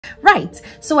Right,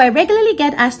 so I regularly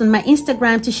get asked on my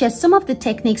Instagram to share some of the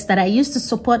techniques that I use to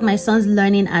support my son's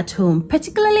learning at home,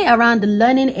 particularly around the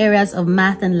learning areas of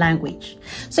math and language.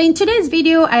 So in today's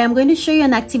video, I am going to show you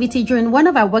an activity during one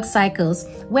of our work cycles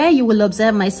where you will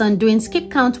observe my son doing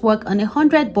skip count work on a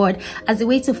 100 board as a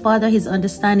way to further his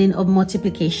understanding of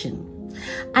multiplication.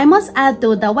 I must add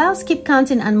though that while skip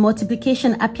counting and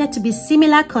multiplication appear to be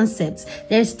similar concepts,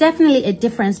 there is definitely a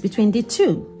difference between the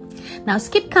two. Now,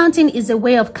 skip counting is a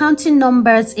way of counting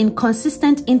numbers in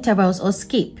consistent intervals or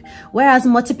skip, whereas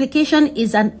multiplication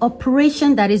is an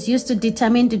operation that is used to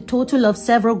determine the total of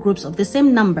several groups of the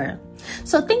same number.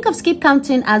 So think of skip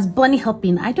counting as bunny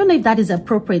hopping. I don't know if that is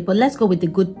appropriate, but let's go with the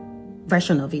good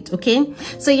version of it, okay?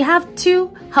 So you have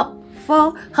 2 hop,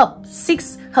 4 hop,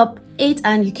 6 hop, 8,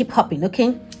 and you keep hopping,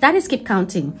 okay? That is skip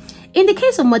counting. In the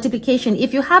case of multiplication,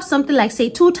 if you have something like say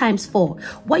 2 times 4,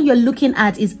 what you're looking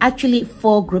at is actually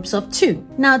 4 groups of 2.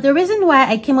 Now, the reason why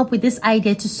I came up with this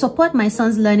idea to support my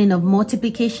son's learning of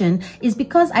multiplication is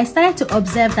because I started to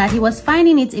observe that he was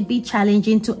finding it a bit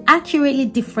challenging to accurately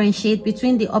differentiate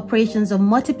between the operations of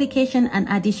multiplication and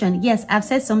addition. Yes, I've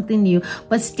said something new,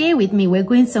 but stay with me. We're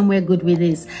going somewhere good with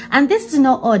this. And this is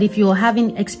not odd if you're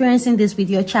experiencing this with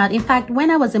your child. In fact,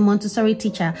 when I was a Montessori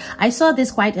teacher, I saw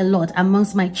this quite a lot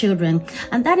amongst my children.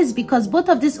 And that is because both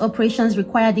of these operations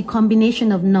require the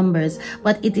combination of numbers,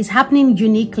 but it is happening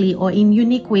uniquely or in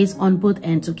unique ways on both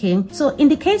ends, okay? So in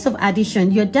the case of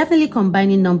addition, you're definitely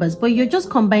combining numbers, but you're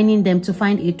just combining them to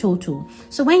find a total.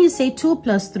 So when you say 2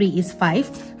 plus 3 is 5,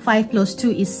 5 plus 2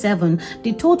 is 7,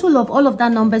 the total of all of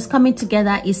that numbers coming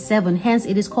together is 7, hence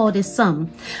it is called a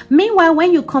sum. Meanwhile,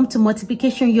 when you come to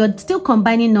multiplication, you're still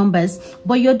combining numbers,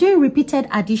 but you're doing repeated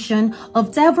addition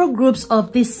of several groups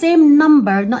of the same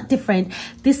number, not different,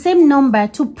 the same number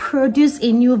to produce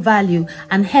a new value,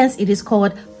 and hence it is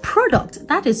called product.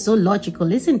 That is so logical,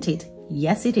 isn't it?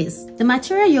 Yes, it is. The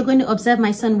material you're going to observe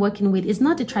my son working with is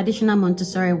not the traditional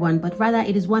Montessori one, but rather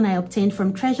it is one I obtained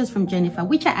from Treasures from Jennifer,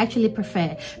 which I actually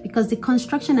prefer because the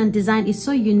construction and design is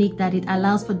so unique that it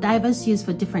allows for diverse use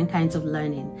for different kinds of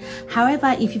learning.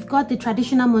 However, if you've got the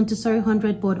traditional Montessori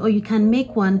 100 board or you can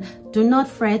make one, do not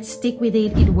fret, stick with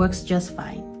it, it works just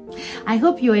fine. I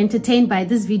hope you're entertained by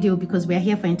this video because we're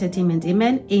here for entertainment.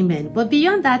 Amen. Amen. But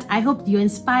beyond that, I hope you're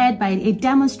inspired by a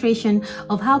demonstration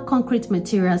of how concrete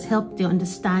materials help the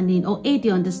understanding or aid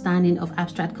the understanding of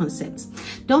abstract concepts.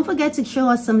 Don't forget to show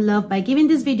us some love by giving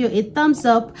this video a thumbs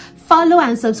up, follow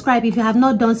and subscribe if you have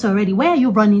not done so already. Where are you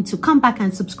running to? Come back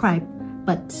and subscribe,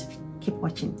 but keep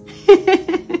watching.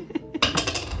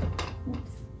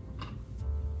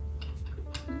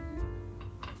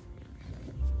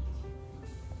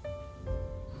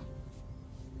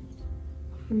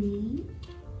 3,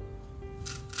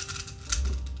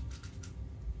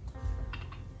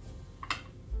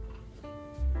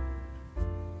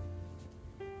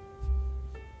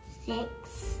 6,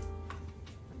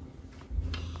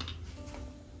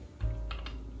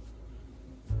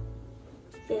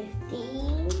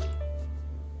 15,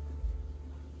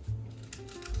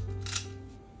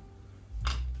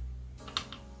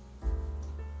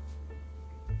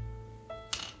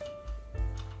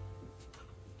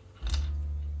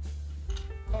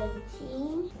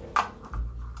 18,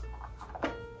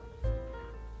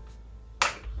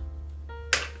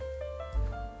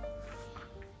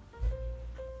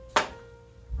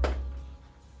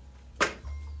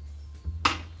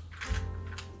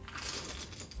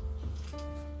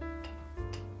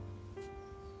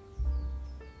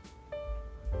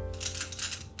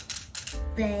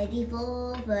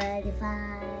 34,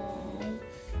 35,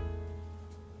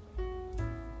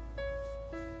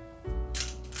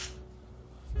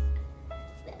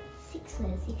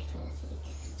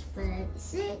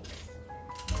 36,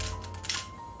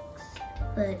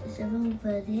 37,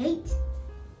 38,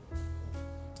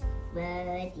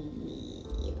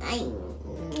 39.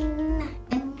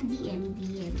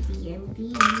 MD.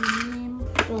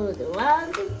 For the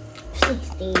round,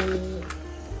 60.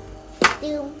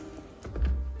 2.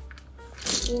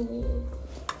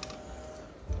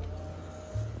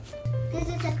 This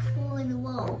is like 4 in a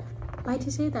row. Why do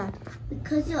you say that?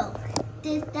 Because look,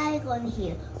 this diagonal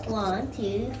here. 1,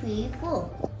 2, 3, 4.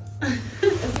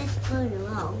 It's just 4 in a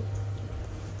row.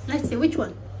 Let's see, which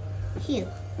one? Here.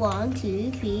 1,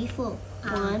 2, 3, 4.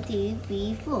 1, 2,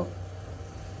 3, 4.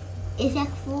 It's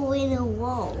like 4 in a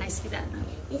row. I see that now.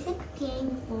 It's like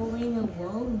playing 4 in a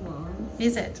row, Mom.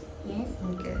 Is it? Yes.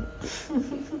 Okay.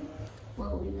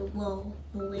 4 in a row,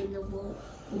 4 in a row,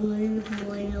 4 in a row,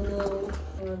 4 in a row.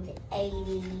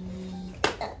 80.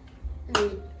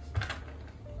 2.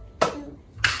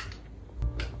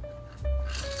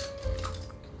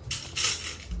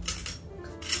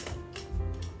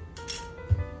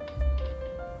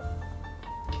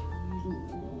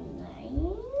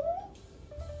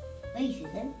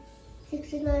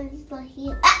 it's not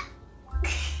here. Ah!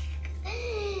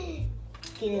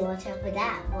 Didn't watch out for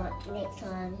that. What next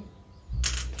one?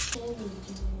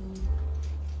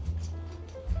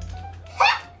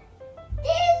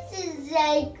 This is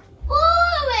like 4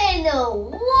 in a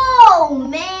row,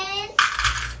 man.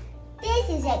 This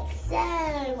is like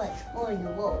so much 4 in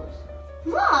a row.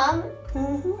 Mom,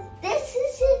 this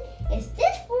is it. Is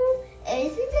this 4?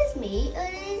 Is it just me, or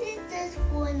is it just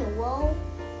 4 in a row?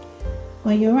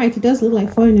 Well, you're right. It does look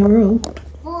like 4 in a row.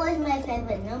 4 is my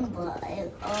favorite number.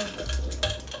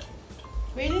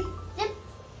 Really? Yep.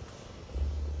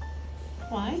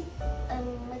 Why?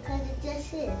 Because it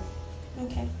just is.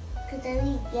 Okay. Because I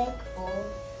really get 4.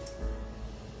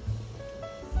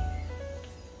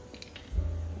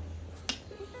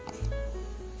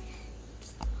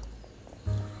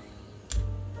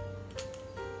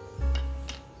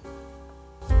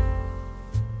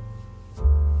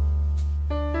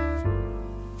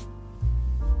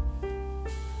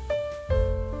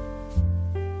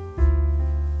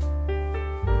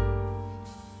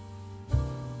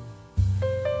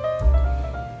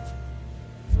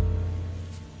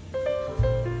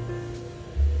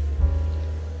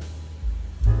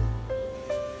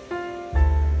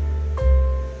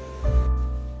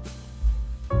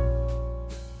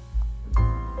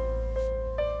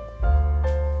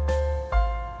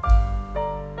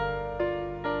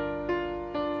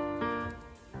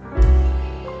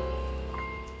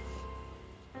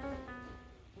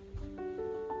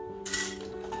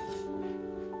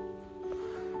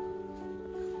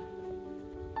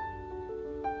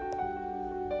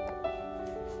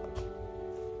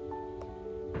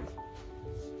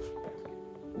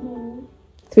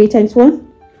 Three times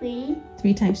 1? 3.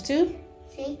 3 times 2?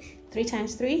 6. 3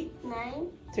 times 3? 9.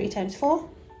 3 times 4?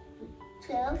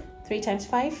 12. 3 times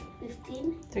 5?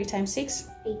 15. 3 times 6?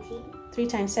 18. 3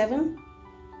 times 7?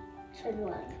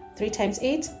 21. 3 times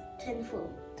 8? 24.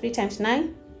 3 times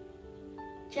 9?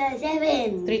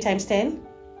 27. 3 times 10?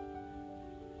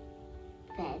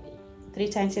 30. 3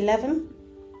 times 11?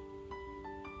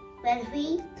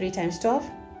 23. 3 times 12?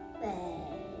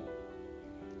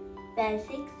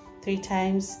 36. 3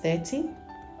 times 30?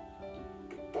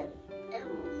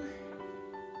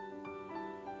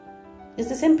 It's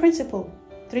the same principle.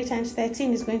 3 times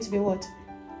 13 is going to be what?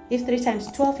 If 3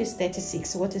 times 12 is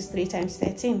 36, what is 3 times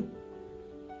 13?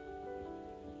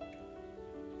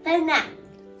 39.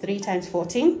 3 times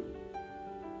 14?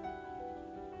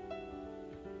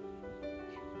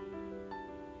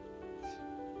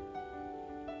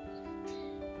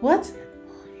 What?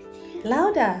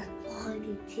 Louder.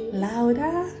 42.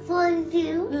 Louder.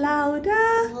 42.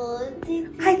 Louder.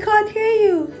 42. I can't hear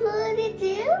you.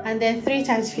 42. And then 3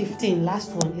 times 15,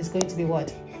 last one, is going to be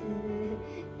what?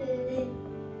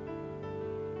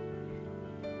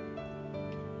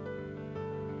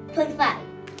 25.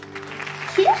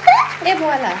 Et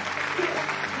voila.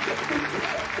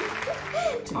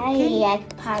 I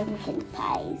like pumpkin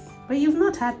pies. But you've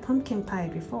not had pumpkin pie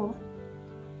before.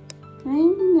 I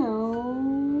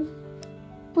know,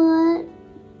 but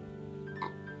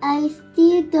I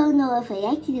still don't know if I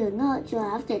like it or not, so I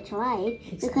have to try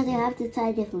it because I have to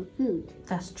try different food.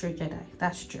 That's true, Jedi.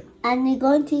 That's true. And we're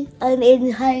going to, and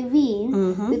in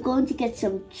Halloween, we're going to get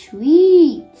some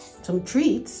treats. Some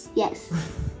treats? Yes,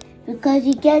 because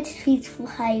you get treats for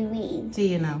Halloween. Do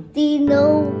you know? Do you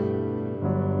know